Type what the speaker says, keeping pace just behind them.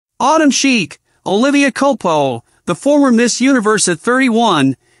Autumn chic, Olivia Culpo, the former Miss Universe at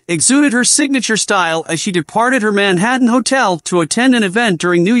 31, exuded her signature style as she departed her Manhattan hotel to attend an event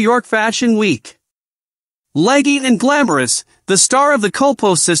during New York Fashion Week. Leggy and glamorous, the star of the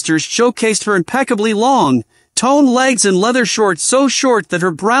Culpo sisters showcased her impeccably long, toned legs and leather shorts so short that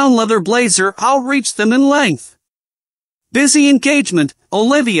her brown leather blazer outreached them in length. Busy engagement,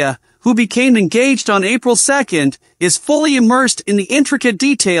 Olivia, who became engaged on April 2nd, is fully immersed in the intricate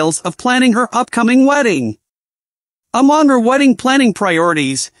details of planning her upcoming wedding. Among her wedding planning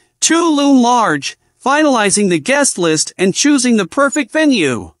priorities, two loom large, finalizing the guest list and choosing the perfect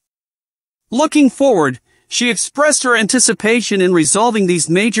venue. Looking forward, she expressed her anticipation in resolving these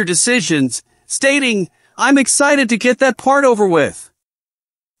major decisions, stating, "I'm excited to get that part over with.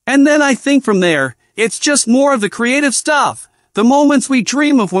 And then I think from there, it's just more of the creative stuff, the moments we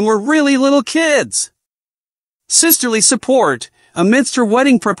dream of when we're really little kids." Sisterly support. Amidst her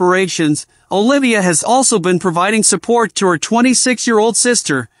wedding preparations, Olivia has also been providing support to her 26-year-old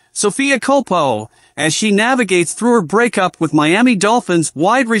sister, Sophia Culpo, as she navigates through her breakup with Miami Dolphins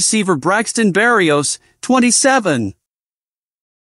wide receiver Braxton Berrios, 27.